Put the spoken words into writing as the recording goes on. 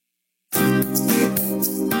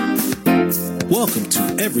Welcome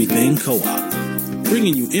to Everything Co-op,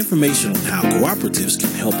 bringing you information on how cooperatives can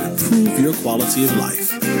help improve your quality of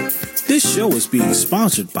life. This show is being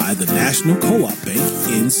sponsored by the National Co-op Bank,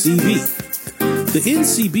 NCB. The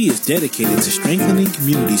NCB is dedicated to strengthening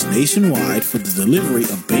communities nationwide for the delivery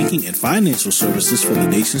of banking and financial services for the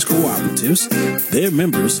nation's cooperatives, their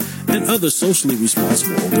members, and other socially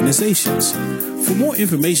responsible organizations. For more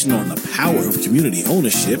information on the power of community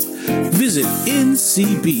ownership, visit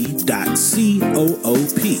ncb.coop.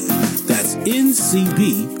 That's ncb.coop.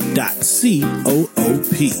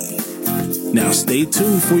 Now stay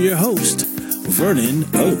tuned for your host, Vernon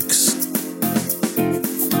Oakes.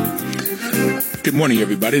 Good morning,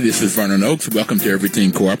 everybody. This is Vernon Oakes. Welcome to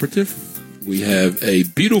Everything Cooperative. We have a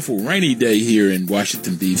beautiful rainy day here in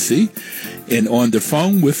Washington, D.C. And on the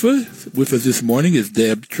phone with us this morning is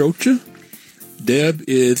Deb Trocha. Deb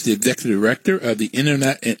is the Executive Director of the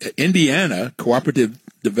Indiana Cooperative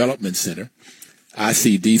Development Center,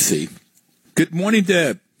 ICDC. Good morning,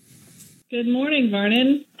 Deb. Good morning,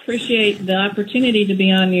 Vernon. Appreciate the opportunity to be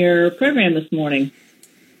on your program this morning.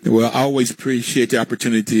 Well, I always appreciate the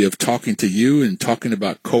opportunity of talking to you and talking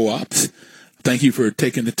about co-ops. Thank you for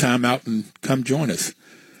taking the time out and come join us.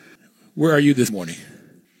 Where are you this morning?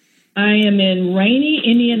 I am in rainy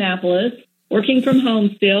Indianapolis, working from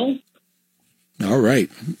home still. All right.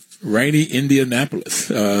 Rainy Indianapolis.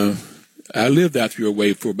 I lived out your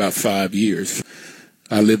way for about 5 years.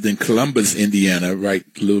 I lived in Columbus, Indiana, right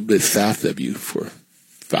a little bit south of you for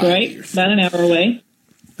 5 years. About an hour away.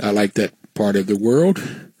 I like that part of the world.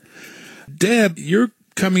 Deb, you're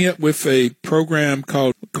coming up with a program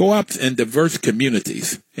called Co-ops and Diverse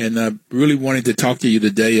Communities, and I really wanted to talk to you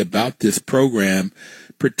today about this program,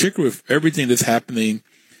 particularly with everything that's happening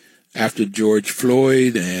after George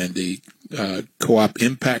Floyd and the Co-op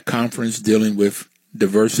Impact Conference dealing with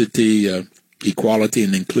diversity, equality,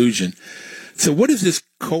 and inclusion. So what is this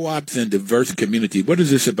Co-ops and Diverse Community? What is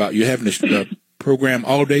this about? You're having a program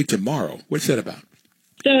all day tomorrow. What's that about?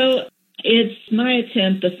 So it's my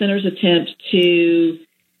attempt, the center's attempt, to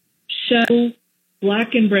show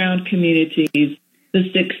Black and Brown communities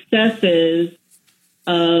the successes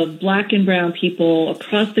of Black and Brown people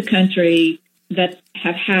across the country that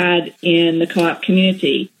have had in the co-op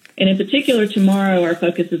community. And in particular, tomorrow our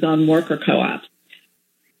focus is on worker co-ops.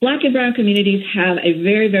 Black and Brown communities have a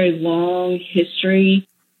very, very long history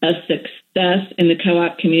of success in the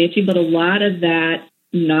co-op community, but a lot of that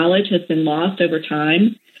knowledge has been lost over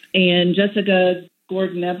time. And Jessica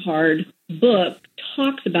Gordon-Ebhard's book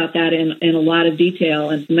talks about that in a lot of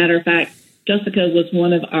detail. As a matter of fact, Jessica was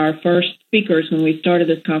one of our first speakers when we started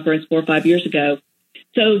this conference 4 or 5 years ago.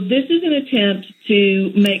 So this is an attempt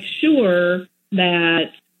to make sure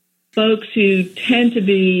that folks who tend to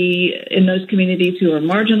be in those communities who are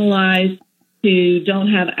marginalized, who don't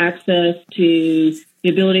have access to the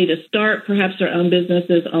ability to start perhaps their own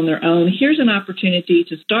businesses on their own, here's an opportunity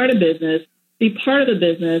to start a business, be part of a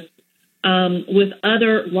business with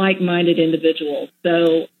other like-minded individuals.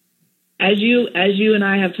 So as you and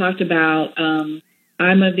I have talked about,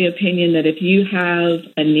 I'm of the opinion that if you have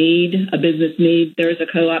a need, a business need, there's a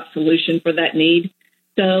co-op solution for that need.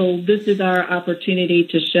 So this is our opportunity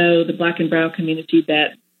to show the Black and Brown community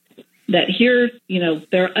that here,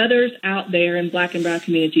 there are others out there in Black and Brown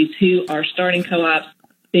communities who are starting co-ops,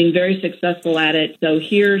 being very successful at it. So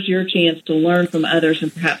here's your chance to learn from others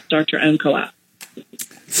and perhaps start your own co-op.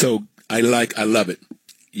 So I love it.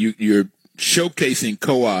 You're showcasing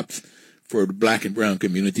co-ops for the Black and Brown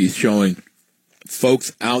communities, showing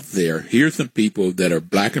folks out there, here's some people that are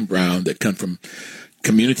Black and Brown that come from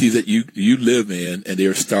communities that you live in, and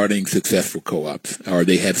they're starting successful co-ops, or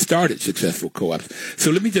they have started successful co-ops.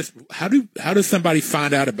 So let me just, how does somebody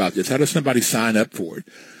find out about this? How does somebody sign up for it?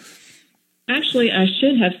 Actually, I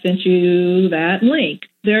should have sent you that link.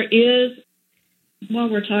 There is, while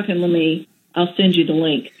we're talking, I'll send you the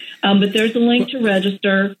link. But there's a link to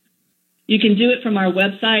register. You can do it from our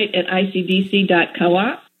website at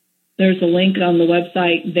icdc.coop. There's a link on the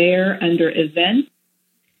website there under events.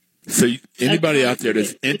 So anybody out there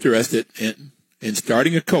that's interested in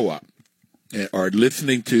starting a co-op or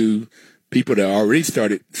listening to people that already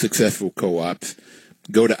started successful co-ops,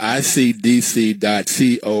 go to icdc.coop.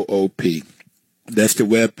 That's the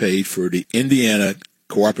web page for the Indiana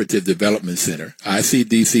Cooperative Development Center,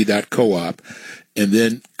 icdc.coop, and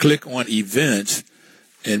then click on events.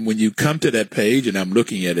 And when you come to that page, and I'm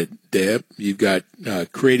looking at it, Deb, you've got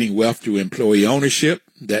creating wealth through employee ownership.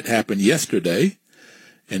 That happened yesterday.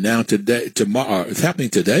 And now tomorrow, it's happening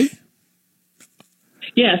today?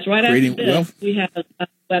 Yes, right creating after this, wealth? we have a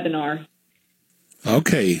webinar.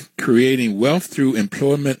 Okay, creating wealth through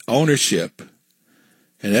employment ownership.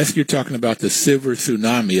 And that's, you're talking about the silver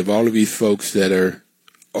tsunami of all of these folks that are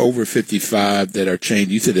over 55 that are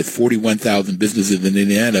changed. You said there's 41,000 businesses in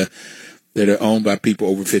Indiana that are owned by people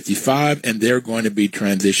over 55, and they're going to be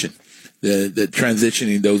transitioned. The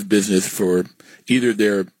transitioning those business for either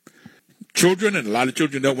their children, and a lot of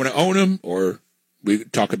children don't want to own them, or we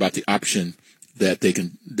talk about the option that they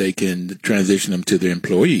can transition them to their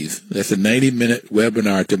employees. That's a 90-minute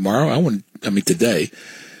webinar tomorrow. Today.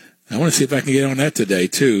 I want to see if I can get on that today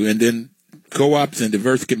too. And then co-ops and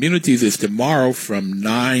diverse communities is tomorrow from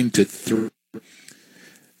 9 to 3.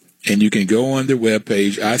 And you can go on their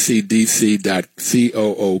webpage, icdc.coop,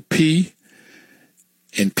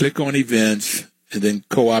 and click on events, and then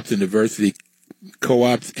co-ops and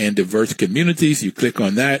diverse communities. You click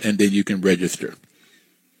on that, and then you can register.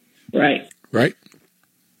 Right? Great.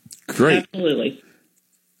 Absolutely.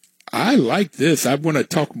 I like this. I want to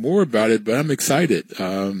talk more about it, but I'm excited.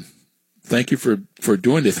 Thank you for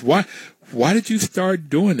doing this. Why did you start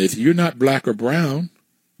doing this? You're not black or brown.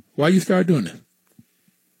 Why you start doing it?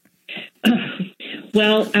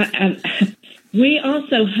 Well, we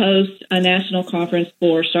also host a national conference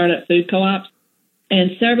for startup food co-ops.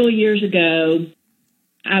 And several years ago,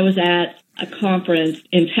 I was at a conference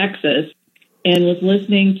in Texas and was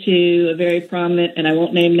listening to a very prominent, and I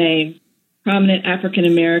won't name names, prominent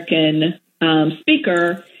African-American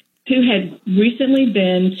speaker who had recently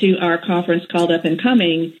been to our conference called Up and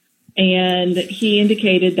Coming, and he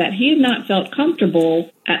indicated that he had not felt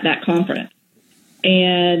comfortable at that conference.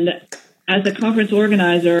 And as a conference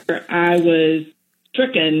organizer, I was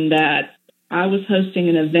stricken that I was hosting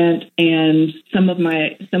an event and some of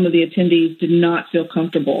the attendees did not feel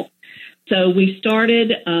comfortable. So we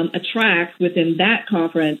started a track within that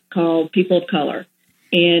conference called People of Color,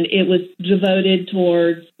 and it was devoted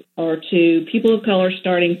to people of color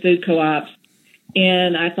starting food co-ops.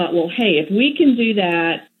 And I thought, well, hey, if we can do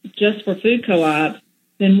that just for food co-ops,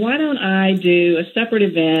 then why don't I do a separate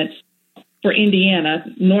event for Indiana?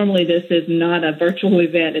 Normally this is not a virtual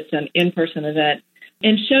event, it's an in-person event,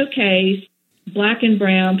 and showcase Black and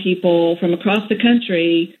brown people from across the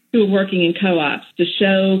country who are working in co-ops to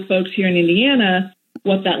show folks here in Indiana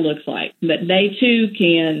what that looks like, that they too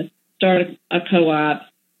can start a co-op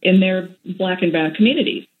in their Black and brown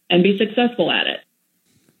communities and be successful at it.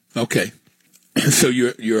 Okay. So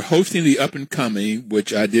you're hosting the Up and Coming,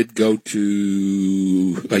 which I did go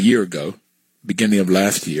to a year ago, beginning of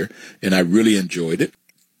last year, and I really enjoyed it.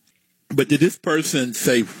 But did this person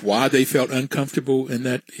say why they felt uncomfortable in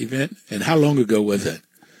that event? And how long ago was that?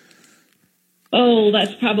 Oh,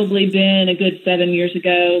 that's probably been a good 7 years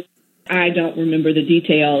ago. I don't remember the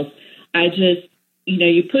details. I just,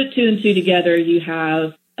 you put two and two together. You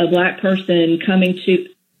have a Black person coming to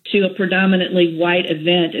a predominantly white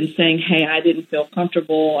event and saying, hey, I didn't feel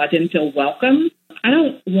comfortable. I didn't feel welcome. I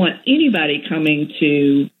don't want anybody coming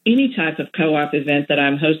to any type of co-op event that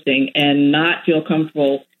I'm hosting and not feel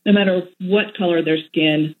comfortable, no matter what color their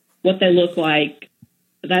skin, what they look like.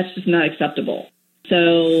 That's just not acceptable.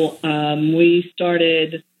 So we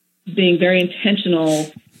started being very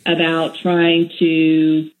intentional about trying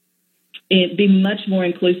to be much more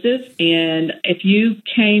inclusive. And if you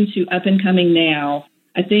came to Up and Coming now,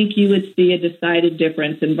 I think you would see a decided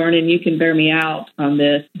difference. And Vernon, you can bear me out on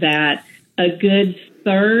this, that a good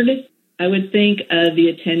third, I would think, of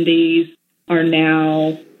the attendees are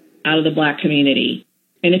now out of the Black community.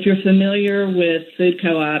 And if you're familiar with food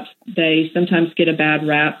co-ops, they sometimes get a bad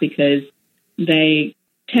rap because they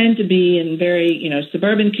tend to be in very,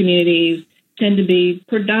 suburban communities, tend to be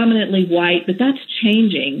predominantly white, but that's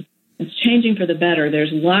changing. It's changing for the better.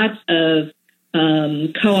 There's lots of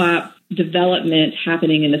co-op development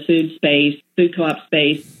happening in the food co-op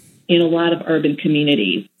space in a lot of urban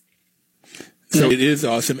communities. So it is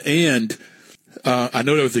awesome. And I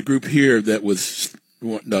know there was a group here that was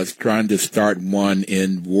trying to start one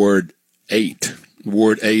in Ward 8.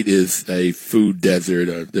 Ward 8 is a food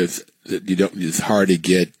desert. It's hard to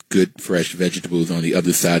get good fresh vegetables on the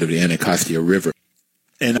other side of the Anacostia River.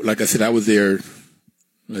 And like I said, I was there,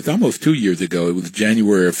 it's almost 2 years ago. It was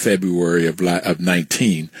January or February of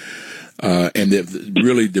 19. And there's a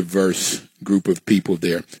really diverse group of people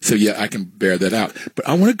there. So, yeah, I can bear that out. But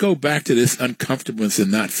I want to go back to this uncomfortableness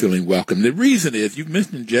and not feeling welcome. The reason is, you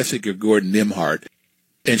mentioned Jessica Gordon Nimhart,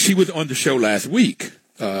 and she was on the show last week.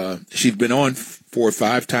 She's been on 4 or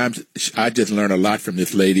 5 times. I just learn a lot from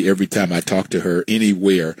this lady every time I talk to her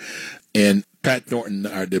anywhere. And Pat Thornton,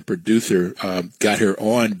 the producer, got her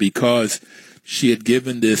on because she had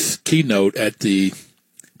given this keynote at the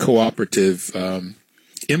Cooperative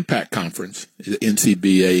Impact Conference, the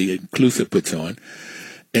NCBA Inclusive puts on.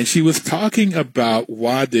 And she was talking about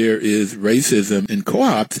why there is racism in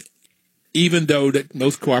co-ops, even though that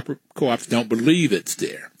most co-ops don't believe it's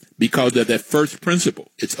there, because of that first principle.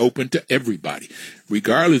 It's open to everybody,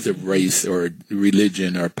 regardless of race or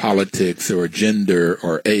religion or politics or gender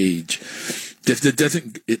or age.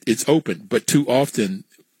 It's open. But too often,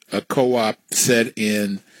 a co-op set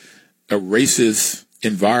in a racist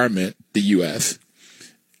environment, the U.S.,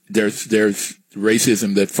 there's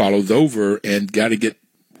racism that follows over, and got to get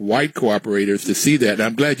white cooperators to see that. And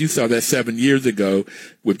I'm glad you saw that 7 years ago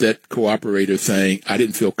with that cooperator saying, I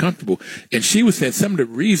didn't feel comfortable. And she was saying some of the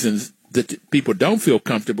reasons that people don't feel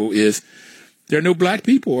comfortable is there are no black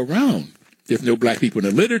people around. There's no black people in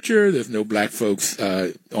the literature. There's no black folks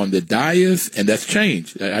on the dais. And that's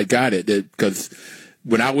changed. I got it, because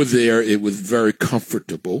when I was there, it was very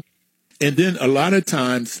comfortable. And then a lot of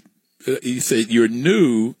times you say you're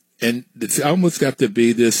new, and it's almost got to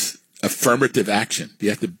be this affirmative action. You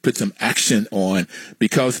have to put some action on,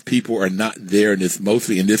 because people are not there, and it's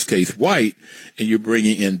mostly, in this case, white, and you're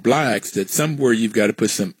bringing in blacks, that somewhere you've got to put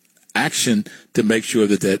some action to make sure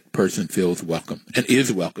that that person feels welcome and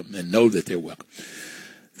is welcome and know that they're welcome.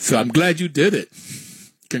 So I'm glad you did it.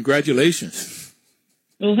 Congratulations.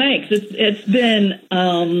 Well, thanks. It's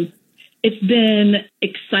been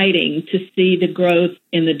exciting to see the growth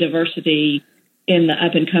in the diversity in the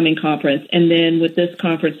up-and-coming conference. And then with this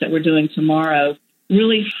conference that we're doing tomorrow,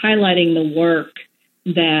 really highlighting the work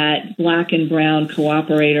that Black and Brown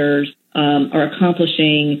cooperators are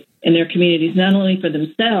accomplishing in their communities, not only for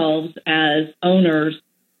themselves as owners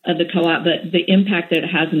of the co-op, but the impact that it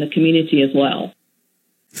has in the community as well.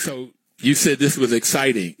 So you said this was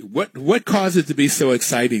exciting. What caused it to be so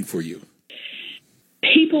exciting for you?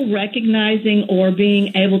 People recognizing or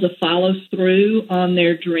being able to follow through on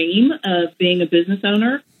their dream of being a business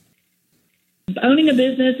owner. Owning a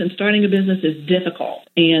business and starting a business is difficult,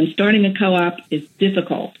 and starting a co-op is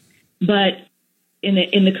difficult. But in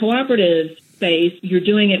the cooperative space, you're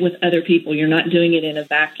doing it with other people. You're not doing it in a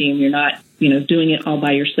vacuum. You're not, doing it all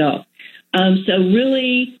by yourself. So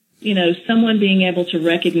really, someone being able to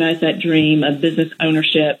recognize that dream of business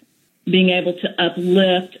ownership, being able to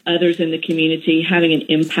uplift others in the community, having an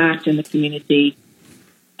impact in the community.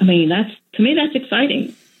 I mean, that's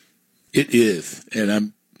exciting. It is,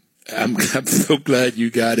 and I'm so glad you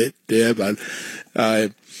got it, Deb.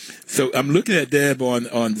 So I'm looking at Deb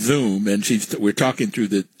on Zoom, and we're talking through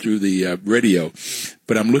the radio,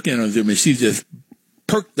 but I'm looking on Zoom, and she's just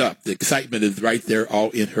perked up. The excitement is right there, all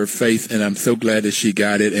in her face, and I'm so glad that she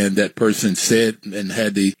got it. And that person said and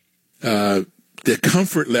had the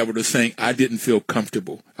comfort level of saying, I didn't feel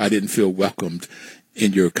comfortable. I didn't feel welcomed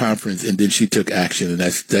in your conference. And then she took action. And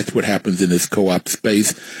that's what happens in this co-op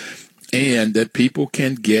space. And that people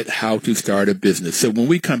can get how to start a business. So when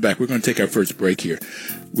we come back, we're going to take our first break here.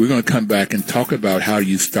 We're going to come back and talk about how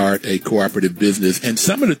you start a cooperative business and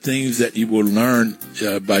some of the things that you will learn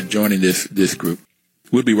by joining this group.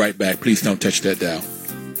 We'll be right back. Please don't touch that dial.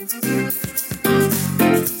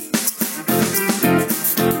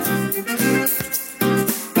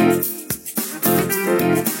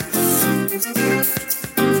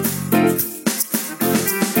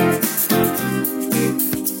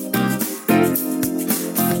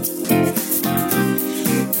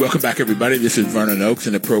 Welcome back, everybody. This is Vernon Oakes,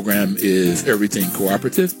 and the program is Everything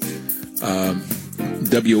Cooperative.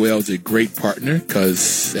 WL is a great partner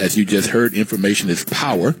because, as you just heard, information is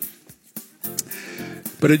power.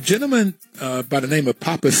 But a gentleman by the name of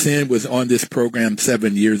Papa Sin was on this program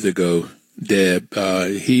 7 years ago, Deb.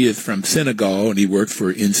 He is from Senegal, and he works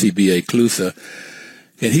for NCBA CLUSA.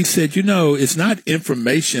 And he said, it's not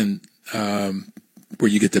information where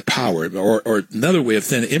you get the power, or another way of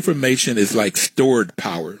saying it, information is like stored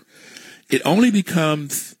power. It only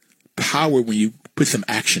becomes power when you put some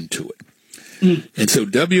action to it. And so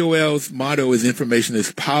WL's motto is information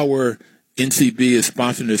is power. NCB is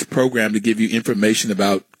sponsoring this program to give you information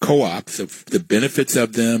about co-ops, of the benefits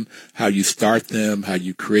of them, how you start them, how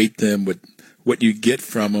you create them, what you get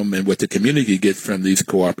from them, and what the community gets from these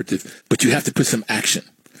cooperatives. But you have to put some action.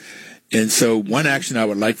 And so one action I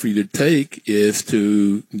would like for you to take is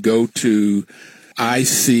to go to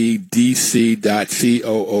icdc.coop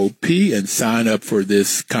and sign up for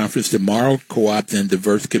this conference tomorrow, Co-ops and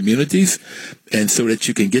Diverse Communities, and so that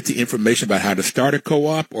you can get the information about how to start a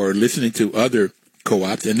co-op or listening to other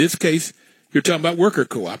co-ops. In this case, you're talking about worker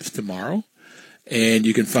co-ops tomorrow, and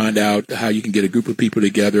you can find out how you can get a group of people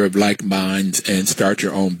together of like minds and start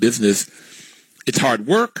your own business. It's hard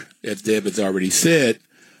work, as Deb has already said,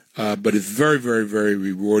 but it's very, very, very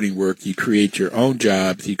rewarding work. You create your own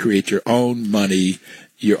jobs, you create your own money,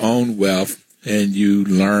 your own wealth, and you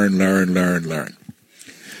learn.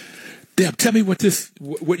 Deb, tell me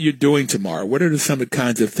what you're doing tomorrow. What are some of the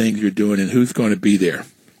kinds of things you're doing, and who's going to be there?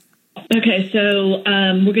 Okay, so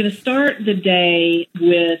we're going to start the day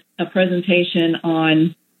with a presentation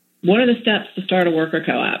on what are the steps to start a worker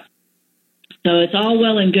co-op. So it's all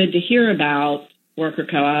well and good to hear about worker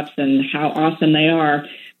co-ops and how awesome they are,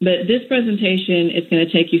 but this presentation is going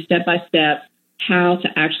to take you step by step how to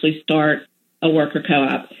actually start a worker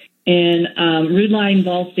co-op. And Rudline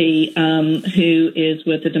Volsi, who is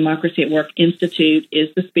with the Democracy at Work Institute, is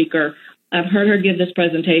the speaker. I've heard her give this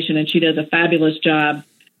presentation, and she does a fabulous job.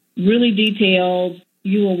 Really detailed.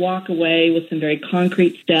 You will walk away with some very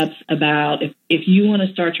concrete steps about if you want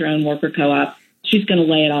to start your own worker co-op, she's going to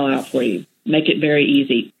lay it all out for you, make it very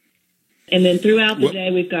easy. And then throughout the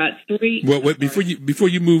day, we've got three. Well, wait, before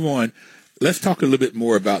you move on, let's talk a little bit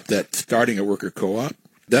more about that, starting a worker co-op.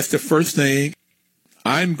 That's the first thing.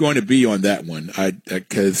 I'm going to be on that one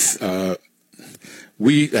because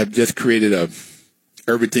we have just created a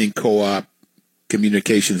Everything Co-op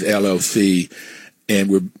Communications LLC, and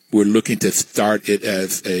we're looking to start it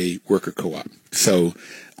as a worker co-op. So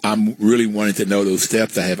I'm really wanting to know those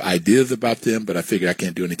steps. I have ideas about them, but I figure I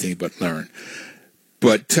can't do anything but learn.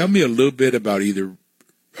 But tell me a little bit about either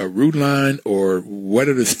a route line or what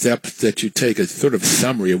are the steps that you take, a sort of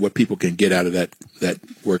summary of what people can get out of that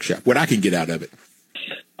workshop, what I can get out of it.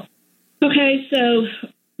 Okay, so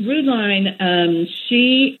Rudline,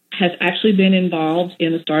 she has actually been involved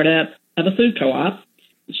in the startup of a food co-op.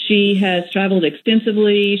 She has traveled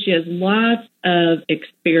extensively. She has lots of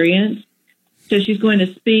experience. So she's going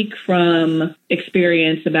to speak from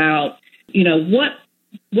experience about,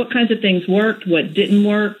 what kinds of things worked, what didn't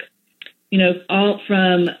work, all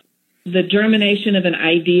from the germination of an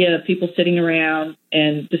idea of people sitting around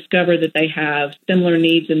and discover that they have similar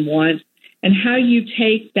needs and wants, and how you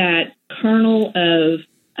take that kernel of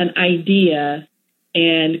an idea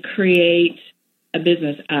and create a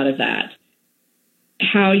business out of that.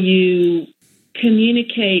 How you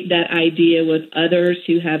communicate that idea with others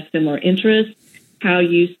who have similar interests, how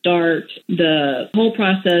you start the whole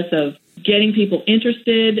process of getting people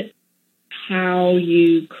interested, how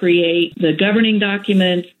you create the governing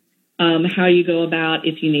documents, how you go about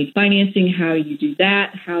if you need financing, how you do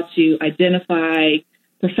that, how to identify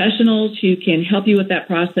professionals who can help you with that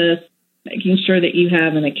process, making sure that you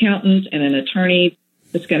have an accountant and an attorney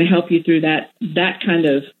that's going to help you through that kind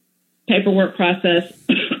of paperwork process.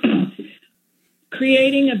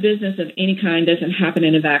 Creating a business of any kind doesn't happen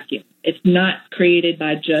in a vacuum. It's not created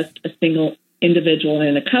by just a single individual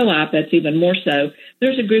in a co-op. That's even more so.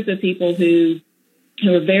 There's a group of people who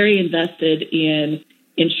are very invested in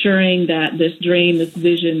ensuring that this dream, this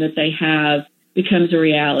vision that they have becomes a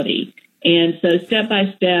reality. And so step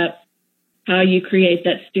by step, how you create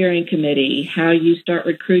that steering committee, how you start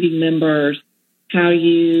recruiting members, how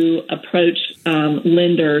you approach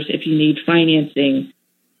lenders if you need financing,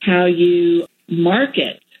 how you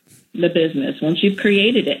market the business once you've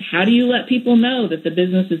created it. How do you let people know that the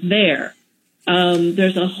business is there?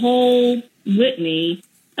 There's a whole litany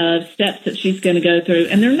of steps that she's going to go through,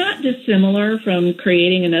 and they're not dissimilar from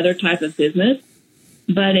creating another type of business.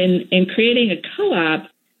 But in creating a co-op,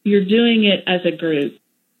 you're doing it as a group,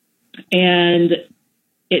 and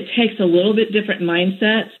it takes a little bit different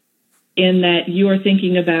mindset in that you are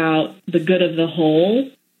thinking about the good of the whole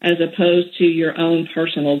as opposed to your own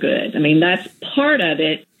personal good. I mean, that's part of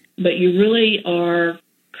it, but you really are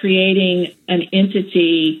creating an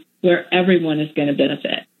entity where everyone is going to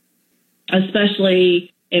benefit,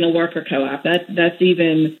 especially in a worker co-op. That's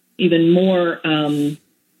even more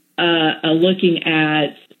looking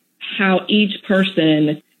at how each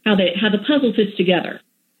person, how the puzzle fits together.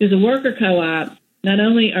 Because a worker co-op, not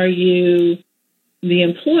only are you the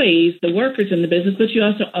employees, the workers in the business, but you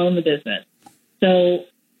also own the business. So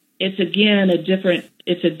it's again a different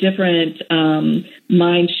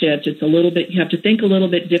mind shift. It's a little bit, you have to think a little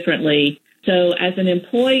bit differently. So as an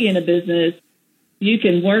employee in a business, you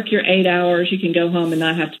can work your 8 hours, you can go home and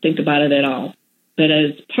not have to think about it at all. But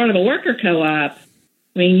as part of a worker co-op,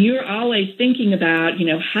 I mean, you're always thinking about,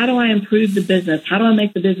 how do I improve the business? How do I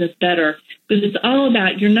make the business better? Because it's all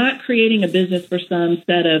about, you're not creating a business for some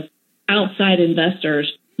set of outside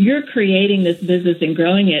investors. You're creating this business and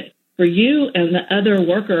growing it for you and the other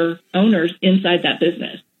worker owners inside that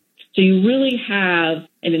business. So you really have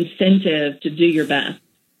an incentive to do your best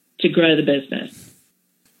to grow the business.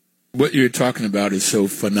 What you're talking about is so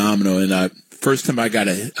phenomenal. And first time I got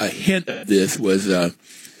a hint of this was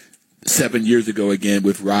 7 years ago again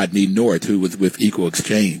with Rodney North, who was with Equal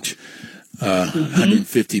Exchange,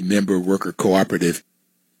 150 member worker cooperative.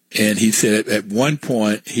 And he said at one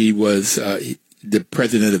point he was the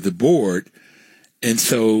president of the board. And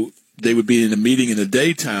so they would be in a meeting in the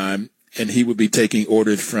daytime, and he would be taking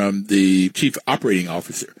orders from the chief operating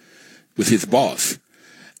officer, was his boss,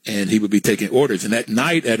 and he would be taking orders. And at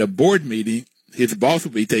night at a board meeting, his boss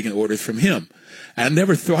would be taking orders from him. I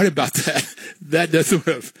never thought about that sort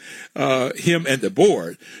of him and the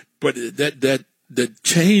board, but that the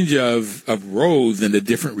change of roles and the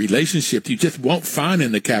different relationships you just won't find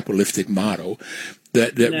in the capitalistic model.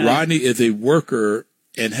 That no. Rodney is a worker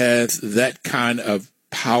and has that kind of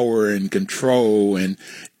power and control and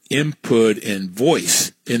input and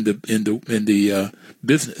voice in the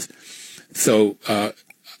business. So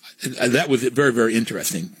that was very, very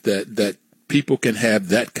interesting that people can have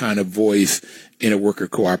that kind of voice in a worker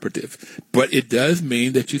cooperative. But it does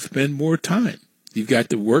mean that you spend more time. You've got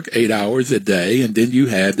to work 8 hours a day, and then you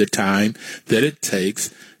have the time that it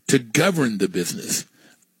takes to govern the business,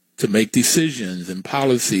 to make decisions and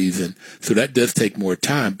policies. And so that does take more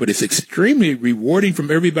time. But it's extremely rewarding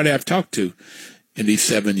from everybody I've talked to in these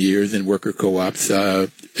 7 years in worker co-ops.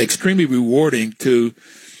 Extremely rewarding to,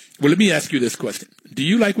 well, let me ask you this question. Do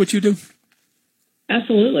you like what you do?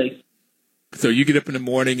 Absolutely. So you get up in the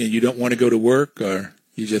morning and you don't want to go to work, or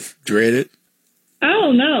you just dread it?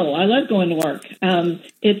 Oh, no. I love going to work.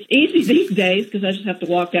 It's easy these days because I just have to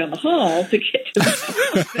walk down the hall to get to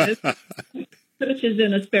the office, which is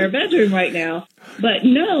in a spare bedroom right now. But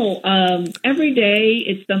no, every day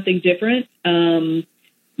it's something different,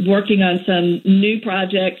 working on some new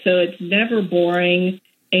project, so it's never boring.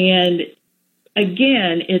 And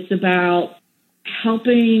again, it's about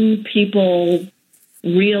helping people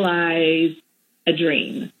realize a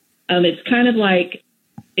dream. It's kind of like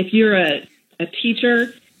if you're a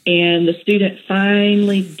teacher and the student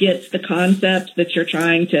finally gets the concept that you're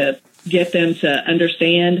trying to get them to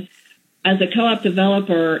understand. As a co-op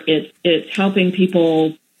developer, it's helping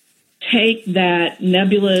people take that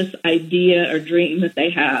nebulous idea or dream that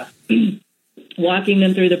they have, walking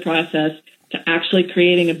them through the process to actually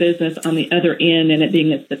creating a business on the other end and it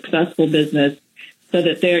being a successful business, so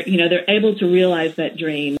that they're able to realize that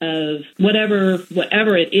dream of whatever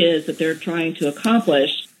it is that they're trying to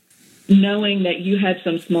accomplish, knowing that you had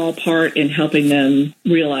some small part in helping them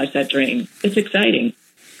realize that dream. It's exciting.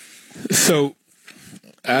 So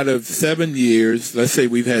out of 7 years, let's say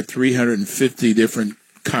we've had 350 different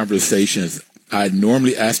conversations. I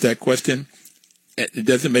normally ask that question. It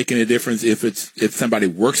doesn't make any difference if somebody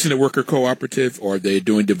works in a worker cooperative or they're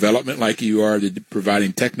doing development like you are, they're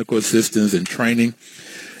providing technical assistance and training.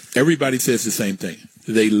 Everybody says the same thing.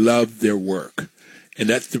 They love their work. And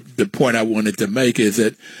that's the point I wanted to make, is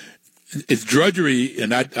that it's drudgery.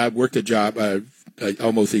 And I worked a job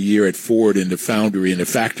almost a year at Ford in the foundry, in the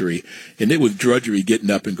factory, and it was drudgery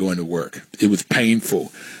getting up and going to work. It was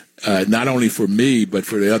painful, not only for me, but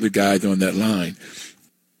for the other guys on that line.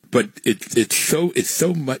 But it's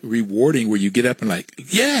so much rewarding where you get up and like,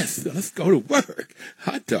 yes, let's go to work.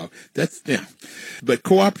 Hot dog. But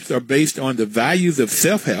co-ops are based on the values of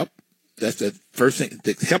self-help. That's the first thing.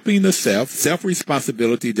 Helping the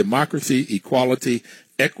self-responsibility, democracy, equality,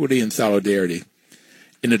 equity, and solidarity.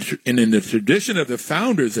 In the tradition of the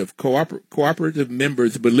founders of cooperative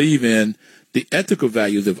members believe in the ethical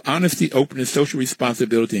values of honesty, openness, social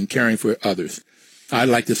responsibility, and caring for others. I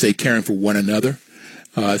like to say caring for one another.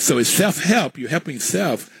 So it's self-help. You're helping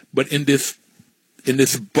self, but in this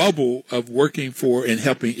bubble of working for and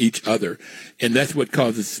helping each other. And that's what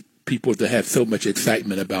causes people to have so much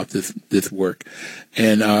excitement about this work.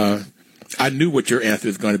 And I knew what your answer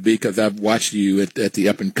is going to be because I've watched you at the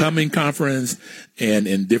Up and Coming conference and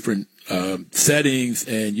in different settings,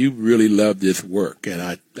 and you really love this work. And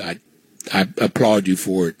I applaud you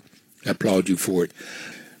for it.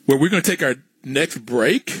 Well, we're going to take our next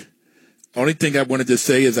break. Only thing I wanted to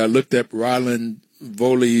say is I looked up Ryland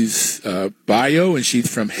Voley's bio, and she's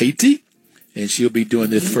from Haiti, and she'll be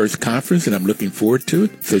doing this first conference, and I'm looking forward to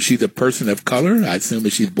it. So she's a person of color. I assume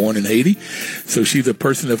that she's born in Haiti. So she's a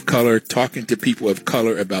person of color talking to people of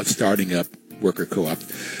color about starting up worker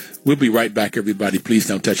co-ops. We'll be right back, everybody. Please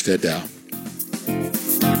don't touch that dial.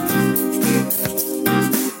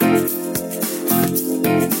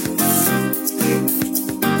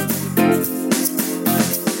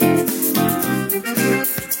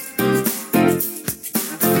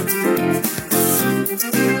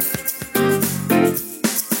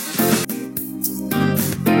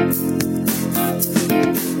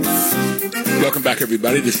 Welcome back,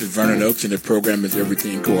 everybody. This is Vernon Oakes, and the program is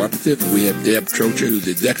Everything Cooperative. We have Deb Trocher, who's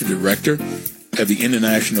the Executive Director of the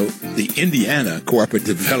Indiana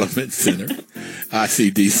Cooperative Development Center,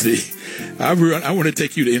 ICDC. I want to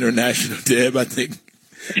take you to international, Deb. I think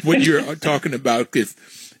what you're talking about is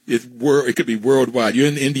it could be worldwide. You're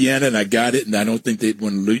in Indiana, and I got it, and I don't think they'd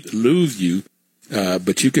want to lose you.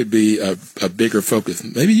 But you could be a bigger focus.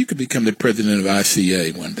 Maybe you could become the president of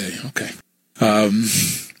ICA one day. Okay.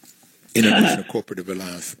 International Cooperative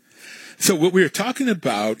Alliance. So what we're talking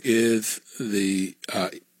about is the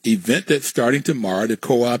event that's starting tomorrow, the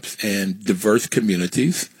co-ops and diverse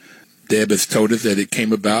communities. Deb has told us that it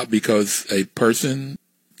came about because a person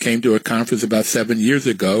came to a conference about 7 years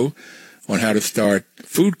ago on how to start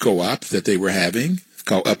food co-ops that they were having. It's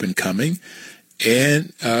called Up and Coming.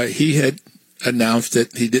 And he had announced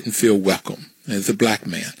that he didn't feel welcome as a black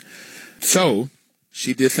man. So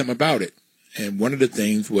she did something about it. And one of the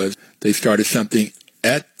things was they started something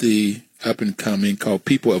at the Up and Coming called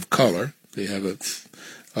People of Color. They have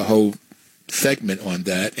a whole segment on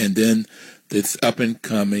that. And then this Up and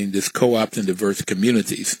Coming, this co-ops and diverse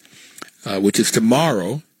communities, which is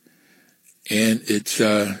tomorrow. And it's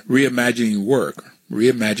reimagining work.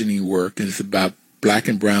 Reimagining work is about black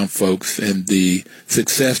and brown folks and the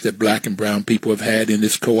success that black and brown people have had in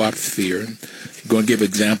this co-op sphere. I'm going to give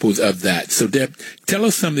examples of that. So, Deb, tell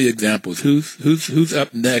us some of the examples. Who's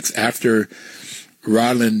up next after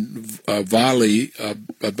Roland Volley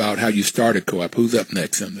about how you started co-op? Who's up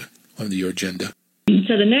next on your agenda?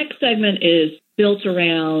 So the next segment is built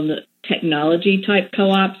around technology-type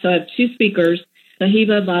co-op. So I have two speakers,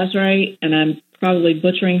 Sahiba Basrai, and I'm probably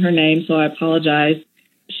butchering her name, so I apologize.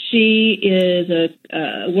 She is a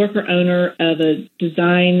worker owner of a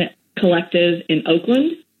design collective in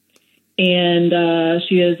Oakland, and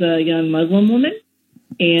she is a young Muslim woman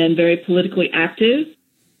and very politically active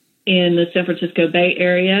in the San Francisco Bay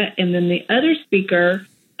Area. And then the other speaker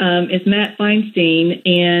is Matt Feinstein,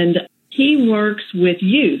 and he works with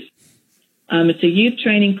youth. It's a youth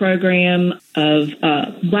training program of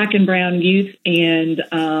black and brown youth and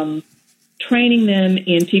training them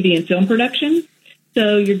in TV and film production.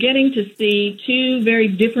 So you're getting to see two very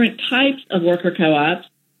different types of worker co-ops,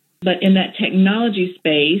 but in that technology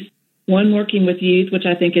space, one working with youth, which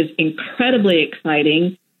I think is incredibly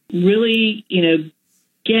exciting, really,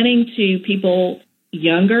 getting to people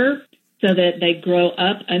younger so that they grow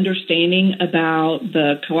up understanding about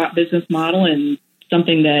the co-op business model and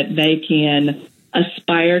something that they can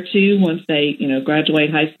aspire to once they, graduate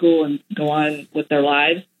high school and go on with their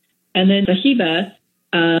lives. And then Sahiba,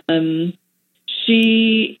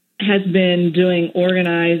 she has been doing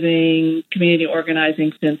community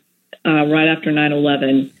organizing since right after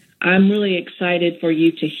 9/11. I'm really excited for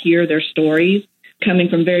you to hear their stories coming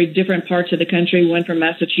from very different parts of the country, one from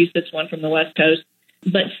Massachusetts, one from the West Coast,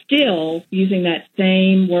 but still using that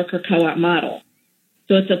same worker co-op model.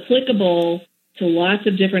 So it's applicable to lots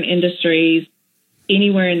of different industries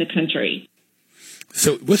anywhere in the country.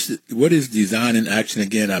 So what is Design in Action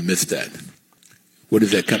again? I missed that. What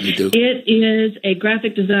does that company do? It is a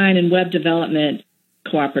graphic design and web development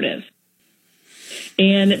cooperative.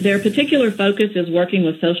 And their particular focus is working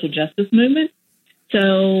with social justice movement.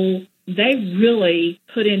 So they really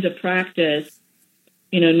put into practice,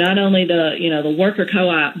 not only the worker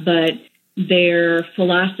co-op, but their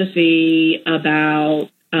philosophy about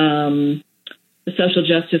the social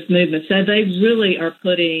justice movement. So they really are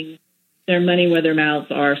putting their money where their mouths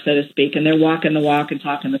are, so to speak, and they're walking the walk and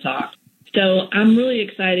talking the talk. So I'm really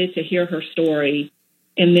excited to hear her story.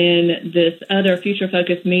 And then this other Future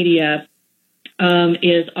Focus Media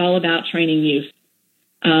is all about training youth,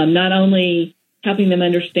 not only helping them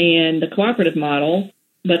understand the cooperative model,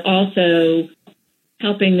 but also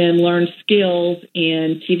helping them learn skills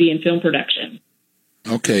in TV and film production.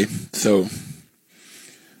 Okay, so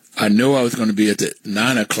I know I was going to be at the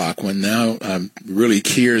 9 o'clock one. Now I'm really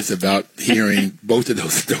curious about hearing both of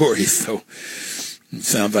those stories. So it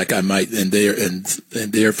sounds like I might, and they're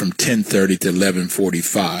from 10:30 to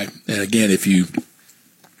 11:45. And again, if you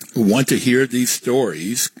want to hear these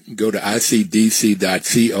stories, go to icdc.coop,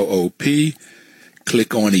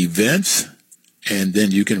 click on events, and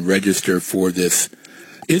then you can register for this.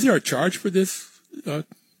 Is there a charge for this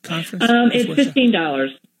conference? It's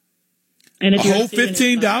 $15. And if a whole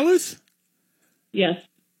 $15? Yes.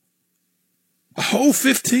 A whole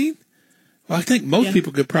 15? Well, I think most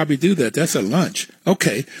people could probably do that. That's a lunch.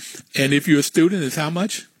 Okay. And if you're a student, it's how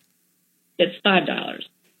much? It's $5.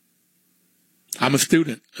 I'm a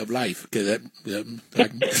student of life. Okay, And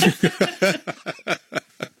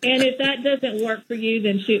if that doesn't work for you,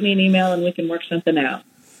 then shoot me an email and we can work something out.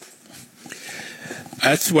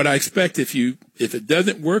 That's what I expect. If it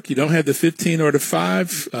doesn't work, you don't have the 15 or the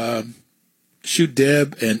 5, shoot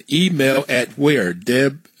Deb an email at where?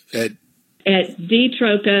 Deb at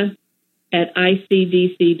dtroca@icdc.coop.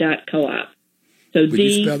 So Would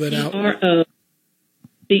you spell that out? DTRO.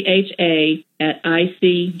 at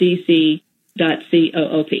icdc.coop.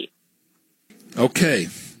 Okay.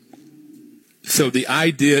 So the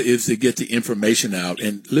idea is to get the information out.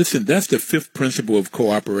 And listen, that's the fifth principle of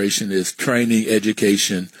cooperation is training,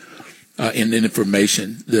 education, and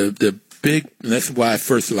information. The big, and that's why I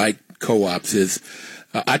first liked co-ops is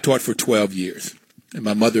I taught for 12 years. And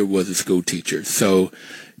my mother was a school teacher. So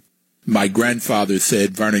my grandfather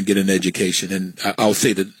said, Vernon, get an education. And I'll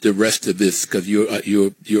say the rest of this because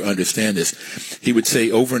you understand this. He would say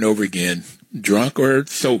over and over again, drunk or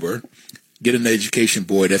sober, get an education,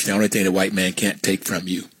 boy. That's the only thing a white man can't take from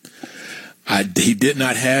you. He did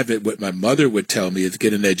not have it. What my mother would tell me is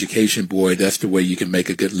get an education, boy. That's the way you can make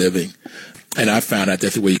a good living. And I found out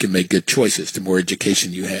that's the way you can make good choices, the more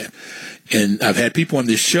education you have. And I've had people on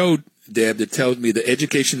this show, Deb, that tells me the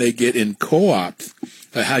education they get in co-ops,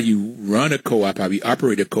 how you run a co-op, how you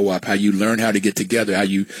operate a co-op, how you learn how to get together, how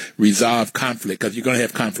you resolve conflict, because you're going to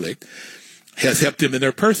have conflict, has helped them in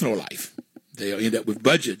their personal life. They end up with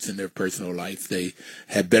budgets in their personal life. They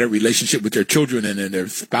have better relationship with their children and then their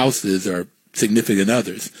spouses or significant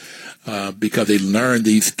others because they learn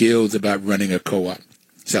these skills about running a co-op.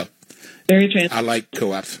 So I like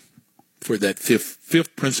co-ops for that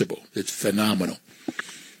fifth principle. It's phenomenal.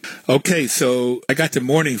 Okay, so I got the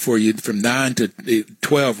morning for you from 9 to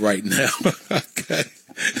 12 right now.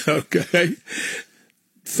 Okay.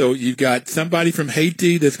 So you've got somebody from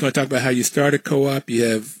Haiti that's going to talk about how you start a co-op. You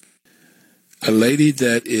have a lady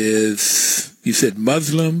that is, you said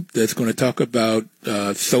Muslim, that's going to talk about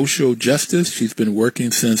social justice. She's been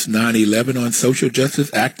working since 9/11 on social justice,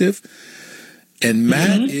 active. And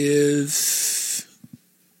Matt is,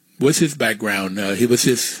 what's his background?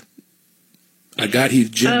 His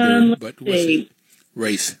gender, but what's his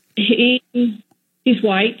race? He's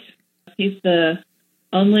white. He's the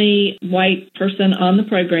only white person on the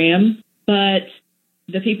program, but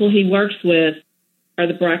the people he works with are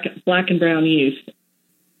the black and brown youth.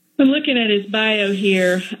 I'm looking at his bio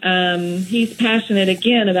here. He's passionate,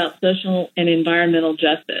 again, about social and environmental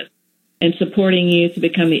justice and supporting youth to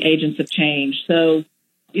become the agents of change. So,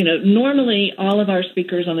 normally all of our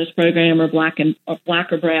speakers on this program are black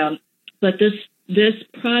or brown, but this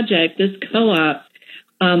project, this co-op,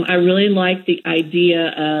 I really like the idea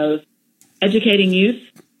of educating youth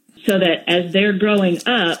so that as they're growing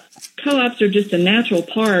up, co-ops are just a natural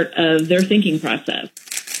part of their thinking process.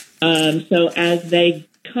 So as they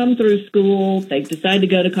come through school, they decide to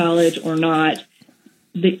go to college or not,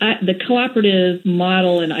 the cooperative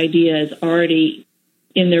model and idea is already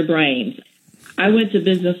in their brains. I went to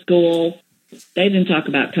business school. They didn't talk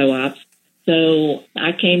about co-ops. So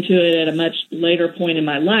I came to it at a much later point in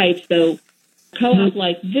my life. So co-op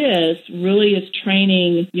like this really is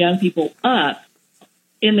training young people up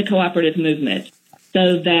in the cooperative movement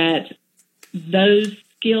so that those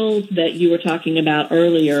skills that you were talking about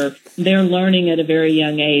earlier, they're learning at a very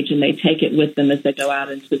young age and they take it with them as they go out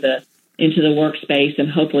into the workspace and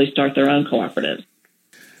hopefully start their own cooperative.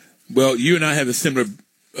 Well, you and I have a similar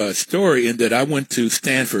story in that I went to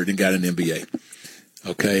Stanford and got an MBA.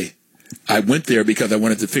 Okay. I went there because I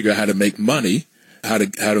wanted to figure out how to make money, how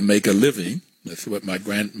to make a living. That's what my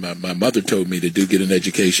mother told me to do, get an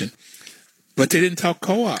education. But they didn't talk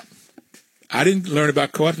co-op. I didn't learn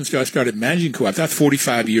about co-ops until I started managing co-ops. I was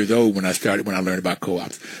 45 years old when I learned about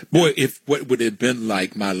co-ops. Boy, what would it have been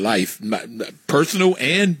like my life, my personal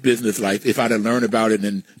and business life, if I'd have learned about it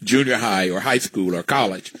in junior high or high school or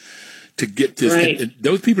college to get this. Right. And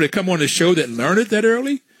those people that come on the show that learn it that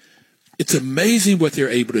early, it's amazing what they're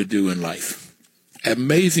able to do in life.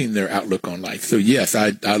 Amazing their outlook on life. So, yes,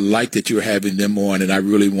 I like that you're having them on, and I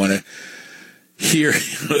really want to hear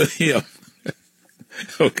him.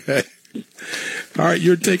 Okay. All right,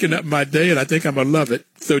 you're taking up my day, and I think I'm going to love it.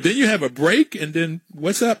 So then you have a break, and then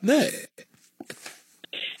what's up next?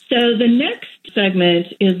 So the next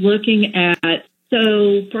segment is looking at,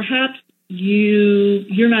 so perhaps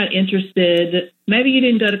you're not interested, maybe you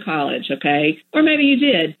didn't go to college, okay? Or maybe you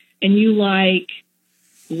did, and you like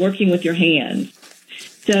working with your hands.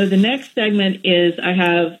 So the next segment is I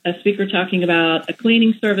have a speaker talking about a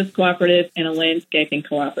cleaning service cooperative and a landscaping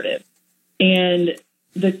cooperative. And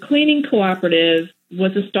the cleaning cooperative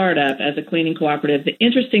was a startup as a cleaning cooperative. The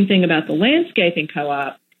interesting thing about the landscaping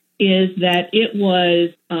co-op is that it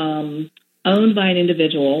was owned by an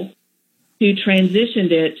individual who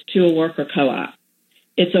transitioned it to a worker co-op.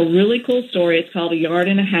 It's a really cool story. It's called A Yard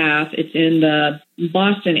and a Half. It's in the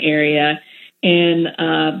Boston area. And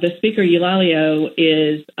the speaker, Eulalio,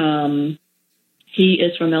 he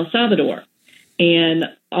is from El Salvador. And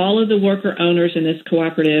all of the worker owners in this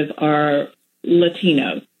cooperative are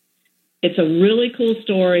Latino. It's a really cool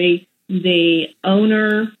story. the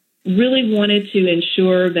owner really wanted to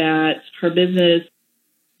ensure that her business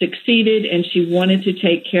succeeded, and she wanted to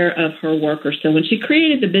take care of her workers. So when she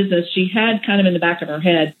created the business, she had kind of in the back of her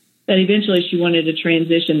head that eventually she wanted to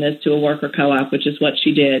transition this to a worker co-op, which is what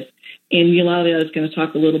she did. And Eulalia is going to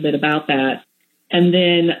talk a little bit about that. And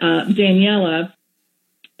then Daniela,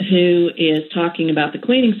 who is talking about the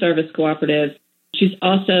cleaning service cooperative, she's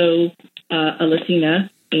also a Latina,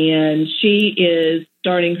 and she is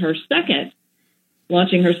launching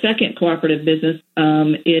her second cooperative business.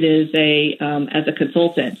 It is as a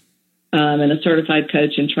consultant and a certified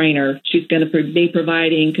coach and trainer. She's going to be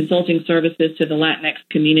providing consulting services to the Latinx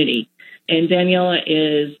community. And Daniela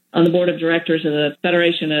is on the board of directors of the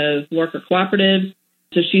Federation of Worker Cooperatives.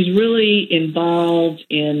 So she's really involved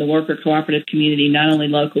in the worker cooperative community, not only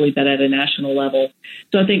locally, but at a national level.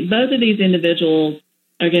 So I think both of these individuals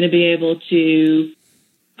are going to be able to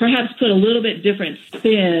perhaps put a little bit different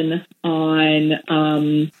spin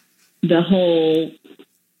on the whole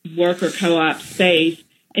worker co-op space.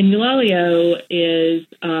 And Eulalio is,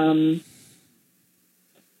 came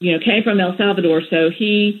from El Salvador, so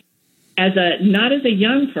he, not as a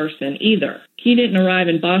young person either. He didn't arrive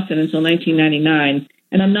in Boston until 1999,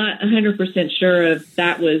 and I'm not 100% sure if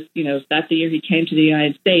that was, that's the year he came to the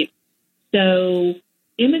United States. So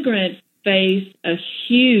immigrants face a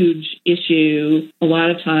huge issue a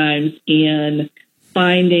lot of times in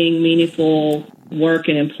finding meaningful work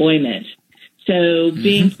and employment. So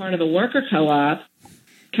being part of a worker co-op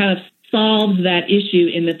kind of solves that issue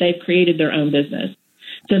in that they've created their own business.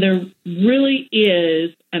 So there really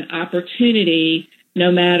is an opportunity,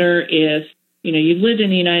 no matter if, you've lived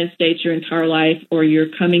in the United States your entire life or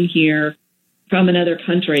you're coming here from another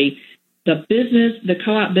country. The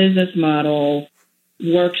co-op business model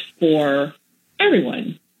works for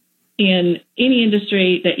everyone in any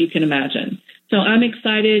industry that you can imagine. So I'm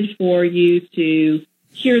excited for you to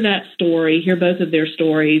hear that story, hear both of their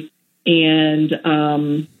stories. And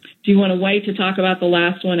do you want to wait to talk about the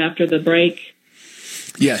last one after the break?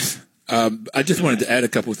 Yes. I just wanted to add a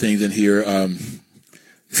couple of things in here.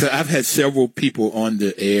 So I've had several people on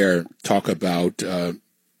the air talk about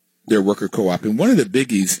their worker co-op. And one of the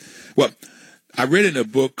biggies, I read in a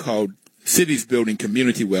book called Cities Building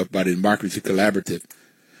Community Wealth by the Democracy Collaborative,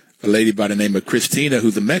 a lady by the name of Christina,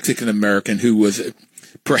 who's a Mexican-American who was,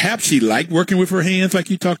 perhaps she liked working with her hands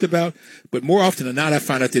like you talked about, but more often than not, I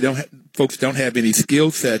find out folks don't have any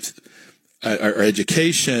skill sets or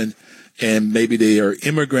education, and maybe they are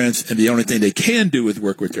immigrants, and the only thing they can do is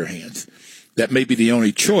work with their hands. That may be the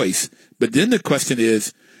only choice. But then the question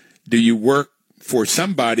is, do you work for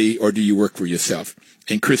somebody or do you work for yourself?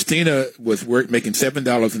 And Christina was making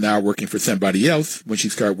 $7 an hour working for somebody else. When she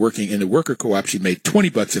started working in the worker co-op, she made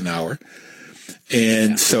 $20 an hour.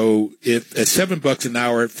 And so if at $7 an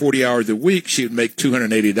hour, 40 hours a week, she would make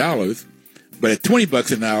 $280. But at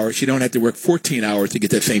 $20 an hour, she don't have to work 14 hours to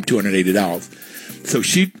get that same $280. So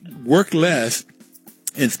she worked less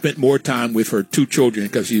and spent more time with her two children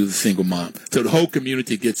because she was a single mom. So the whole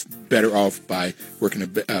community gets better off by working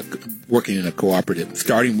in a cooperative,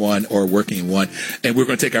 starting one or working in one. And we're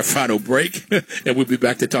going to take our final break, and we'll be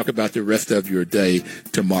back to talk about the rest of your day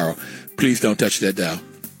tomorrow. Please don't touch that dial.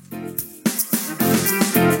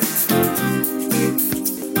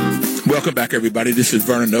 Welcome back, everybody. This is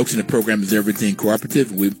Vernon Oakes, and the program is Everything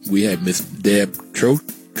Cooperative. We have Miss Deb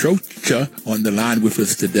Trocha on the line with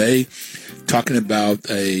us today, talking about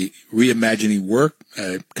a Reimagining Work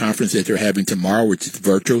conference that they're having tomorrow, which is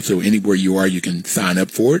virtual, so anywhere you are, you can sign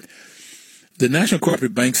up for it. The National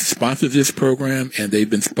Cooperative Bank sponsors this program, and they've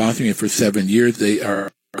been sponsoring it for 7 years. They are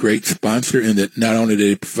a great sponsor in that not only do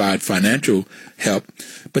they provide financial help,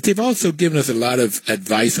 but they've also given us a lot of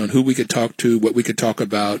advice on who we could talk to, what we could talk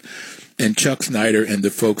about. And Chuck Snyder and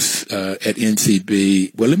the folks at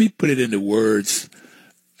NCB, well, let me put it in the words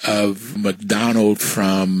of McDonald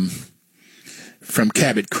from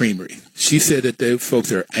Cabot Creamery. She said that those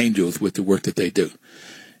folks are angels with the work that they do.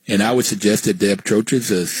 And I would suggest that Deb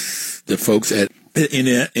Troches, the folks at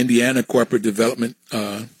Indiana Corporate Development,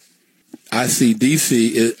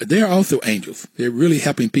 ICDC, they're also angels. They're really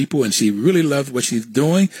helping people, and she really loves what she's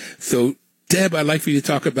doing. So, Deb, I'd like for you to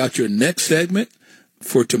talk about your next segment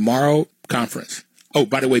for tomorrow conference. Oh,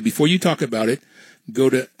 by the way, before you talk about it, go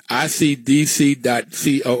to icdc.coop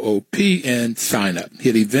and sign up.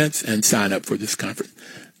 Hit events and sign up for this conference.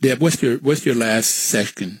 Deb, what's your last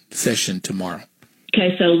session tomorrow?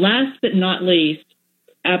 Okay, so last but not least,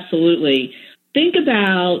 absolutely, think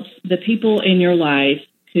about the people in your life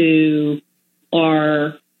who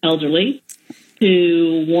are elderly,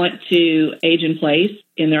 who want to age in place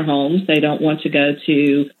in their homes. They don't want to go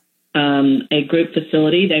to a group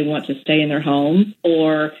facility. They want to stay in their home,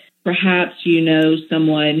 or perhaps you know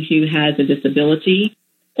someone who has a disability,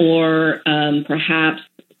 or perhaps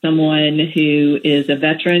someone who is a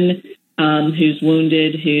veteran who's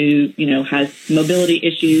wounded, who has mobility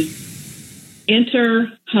issues.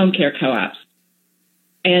 Enter home care co-ops.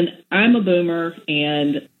 And I'm a boomer,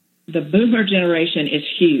 and the boomer generation is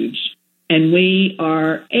huge, and we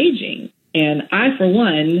are aging. And I, for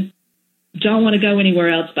one, don't want to go anywhere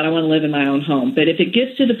else, but I want to live in my own home. But if it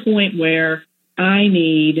gets to the point where I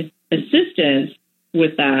need assistance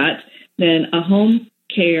with that, then a home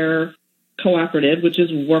care cooperative, which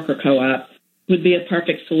is worker co-op, would be a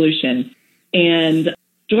perfect solution. And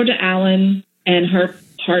Georgia Allen and her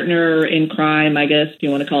partner in crime, I guess if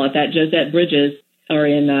you want to call it that, Josette Bridges, are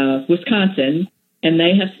in Wisconsin, and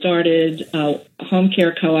they have started a home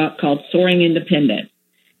care co-op called Soaring Independent.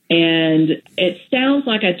 And it sounds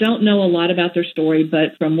like I don't know a lot about their story,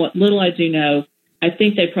 but from what little I do know, I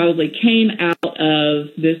think they probably came out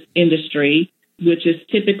of this industry, which is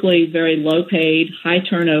typically very low paid, high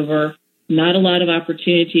turnover, not a lot of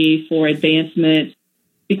opportunity for advancement.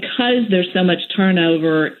 Because there's so much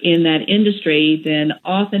turnover in that industry, then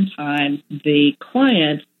oftentimes the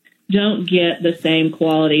clients don't get the same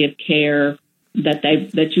quality of care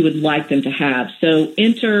that you would like them to have. So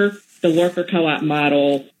enter the worker co-op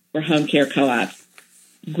model for home care co-ops.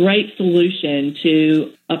 Great solution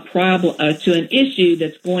to a problem, to an issue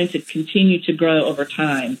that's going to continue to grow over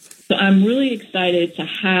time. So I'm really excited to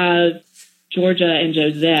have Georgia and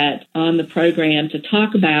Josette on the program to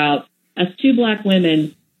talk about, as two Black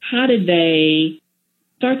women, how did they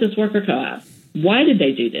start this worker co-op? Why did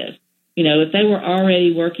they do this? If they were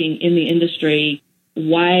already working in the industry,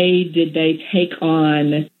 why did they take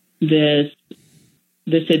on this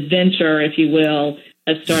adventure, if you will,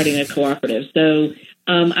 of starting a cooperative? So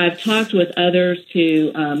I've talked with others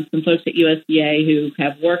some folks at USDA who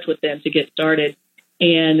have worked with them to get started,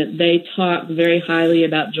 and they talk very highly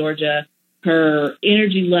about Georgia, her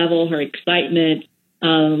energy level, her excitement. So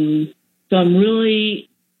I'm really,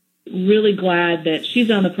 really glad that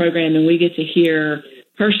she's on the program and we get to hear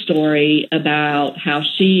her story about how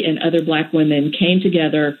she and other Black women came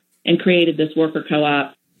together and created this worker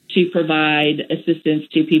co-op to provide assistance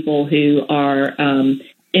to people who are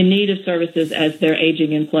in need of services as they're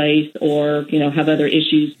aging in place, or have other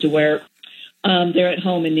issues to where they're at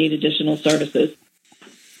home and need additional services.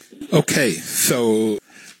 Okay, so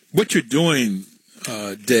what you're doing,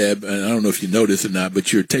 Deb, and I don't know if you know this or not,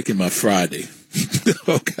 but you're taking my Friday.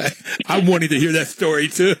 Okay, I wanted to hear that story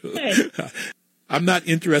too. Hey. I'm not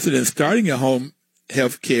interested in starting a home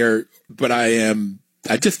health care, but I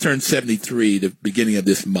just turned 73 the beginning of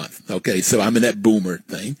this month. Okay. So I'm in that boomer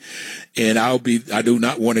thing, and I do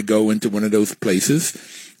not want to go into one of those places.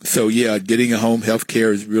 So yeah, getting a home health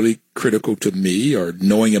care is really critical to me, or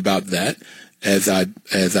knowing about that as I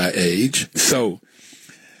age. So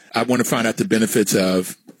I want to find out the benefits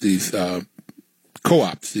of these,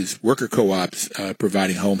 co-ops, these worker co-ops,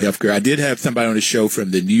 providing home health care. I did have somebody on the show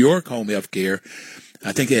from the New York Home Health Care.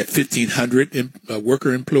 I think they had 1,500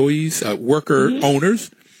 worker employees,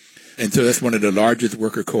 owners. And so that's one of the largest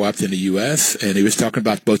worker co-ops in the U.S. And he was talking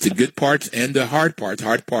about both the good parts and the hard parts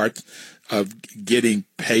of getting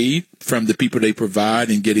paid from the people they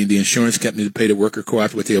provide, and getting the insurance company to pay the worker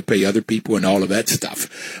co-ops what they'll pay other people, and all of that stuff.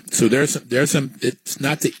 So there's some, it's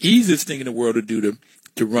not the easiest thing in the world to do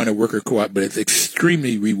to run a worker co-op, but it's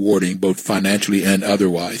extremely rewarding, both financially and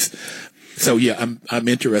otherwise. So yeah, I'm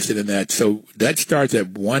interested in that. So that starts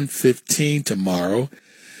at 1:15 tomorrow.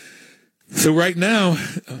 So right now,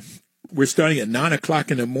 we're starting at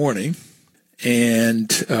 9:00 in the morning, and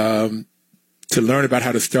to learn about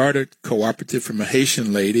how to start a cooperative from a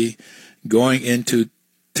Haitian lady, going into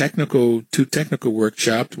two technical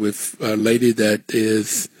workshops with a lady that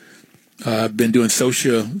is been doing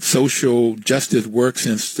social justice work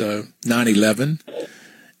since 9/11,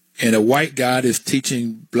 and a white guy is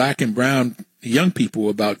teaching Black and brown young people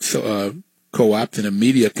about co-ops and a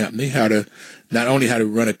media company, not only how to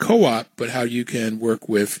run a co-op, but how you can work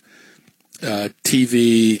with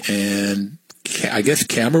TV and I guess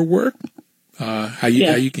camera work, how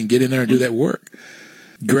you can get in there and do that work.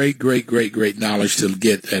 Great knowledge to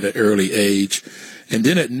get at an early age. And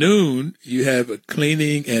then at noon, you have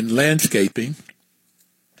cleaning and landscaping.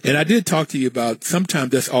 And I did talk to you about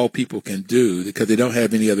sometimes that's all people can do because they don't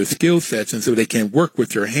have any other skill sets, and so they can work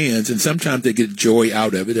with their hands, and sometimes they get joy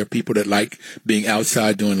out of it. There are people that like being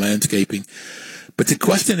outside doing landscaping. But the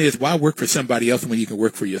question is, why work for somebody else when you can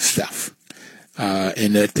work for yourself?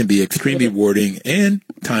 And that can be extremely rewarding and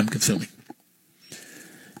time-consuming.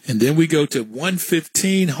 And then we go to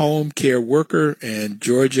 115 Home Care Worker, and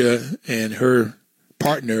Georgia and her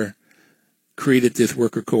partner created this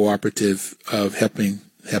worker cooperative of helping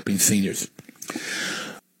seniors.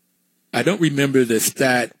 I don't remember the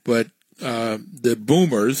stat, but the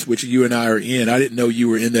boomers, which you and I are in, I didn't know you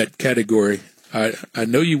were in that category. I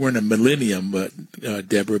know you were in a millennium,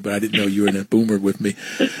 Deborah, but I didn't know you were in a boomer with me.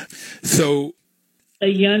 So the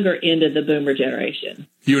younger end of the boomer generation.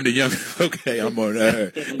 You and the young, okay, I'm on.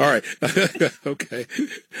 All right. Okay.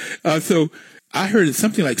 So I heard it's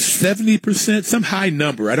something like 70%, some high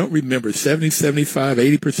number. I don't remember, 70, 75,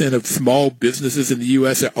 80% of small businesses in the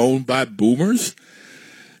U.S. are owned by boomers.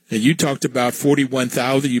 And you talked about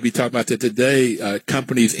 41,000. You'll be talking about that today.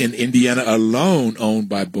 Companies in Indiana alone owned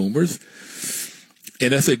by boomers.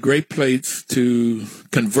 And that's a great place to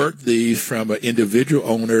convert these from individual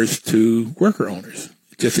owners to worker owners.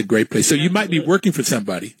 Just a great place. So you might be working for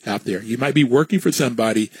somebody out there. You might be working for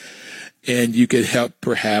somebody, and you could help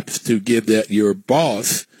perhaps to give your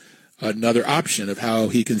boss another option of how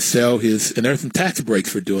he can sell his, and there's some tax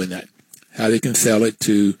breaks for doing that, how they can sell it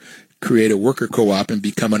to create a worker co-op and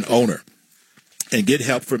become an owner and get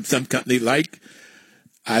help from some company like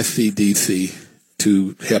ICDC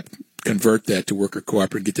to help convert that to worker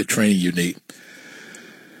co-op and get the training you need.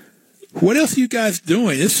 What else are you guys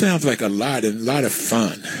doing? This sounds like a lot of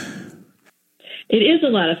fun. It is a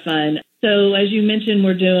lot of fun. So as you mentioned,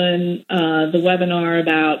 we're doing the webinar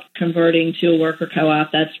about converting to a worker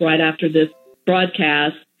co-op. That's right after this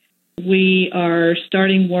broadcast. We are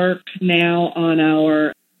starting work now on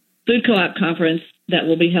our food co-op conference that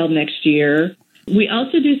will be held next year. We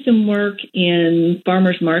also do some work in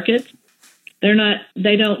farmers markets.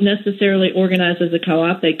 They don't necessarily organize as a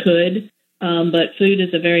co-op. They could. But food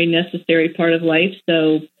is a very necessary part of life.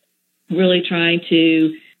 So really trying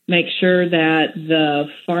to make sure that the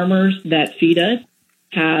farmers that feed us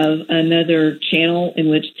have another channel in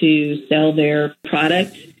which to sell their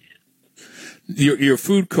product. Your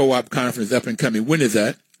food co-op conference up and coming. When is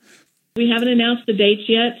that? We haven't announced the dates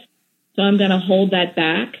yet, so I'm going to hold that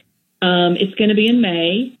back. It's going to be in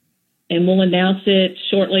May, and we'll announce it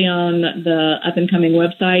shortly on the up-and-coming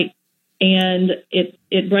website. And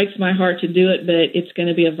it breaks my heart to do it, but it's going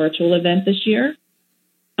to be a virtual event this year.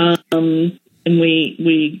 And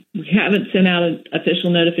we haven't sent out an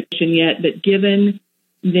official notification yet, but given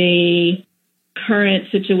the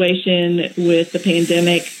current situation with the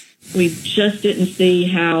pandemic, we just didn't see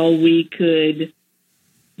how we could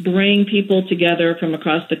bring people together from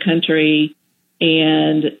across the country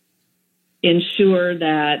and ensure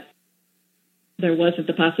that there wasn't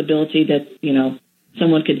the possibility that,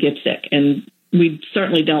 someone could get sick. And we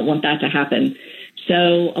certainly don't want that to happen.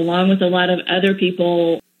 So along with a lot of other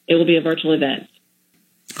people, it will be a virtual event.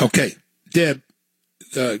 Okay. Deb,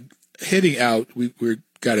 heading out, we've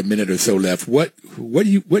got a minute or so left. What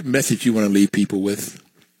message you want to leave people with?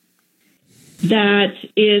 That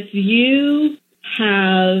if you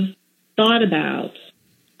have thought about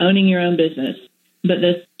owning your own business, but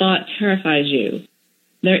this thought terrifies you,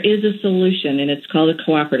 there is a solution, and it's called a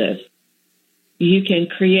cooperative. You can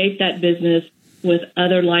create that business with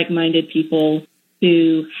other like-minded people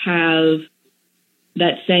who have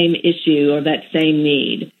that same issue or that same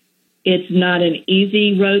need. It's not an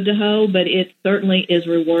easy road to hoe, but it certainly is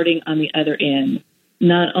rewarding on the other end.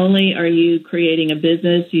 Not only are you creating a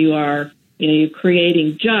business, you're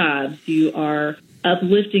creating jobs, you are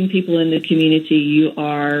uplifting people in the community, you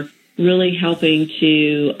are really helping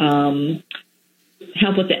to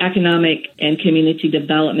help with the economic and community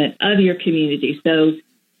development of your community. So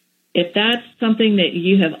if that's something that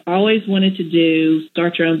you have always wanted to do,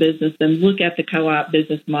 start your own business, then look at the co-op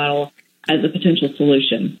business model as a potential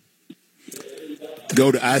solution.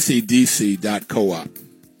 Go to icdc.coop.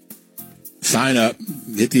 Sign up,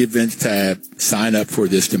 hit the events tab, sign up for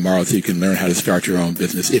this tomorrow so you can learn how to start your own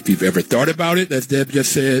business. If you've ever thought about it, as Deb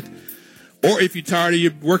just said, or if you're tired of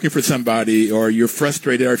you working for somebody, or you're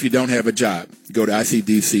frustrated, or if you don't have a job, go to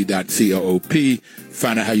icdc.coop,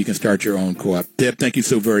 find out how you can start your own co-op. Deb, thank you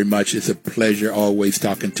so very much. It's a pleasure always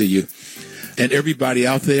talking to you. And everybody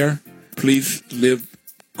out there, please live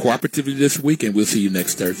cooperatively this week, and we'll see you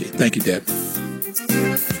next Thursday. Thank you, Deb.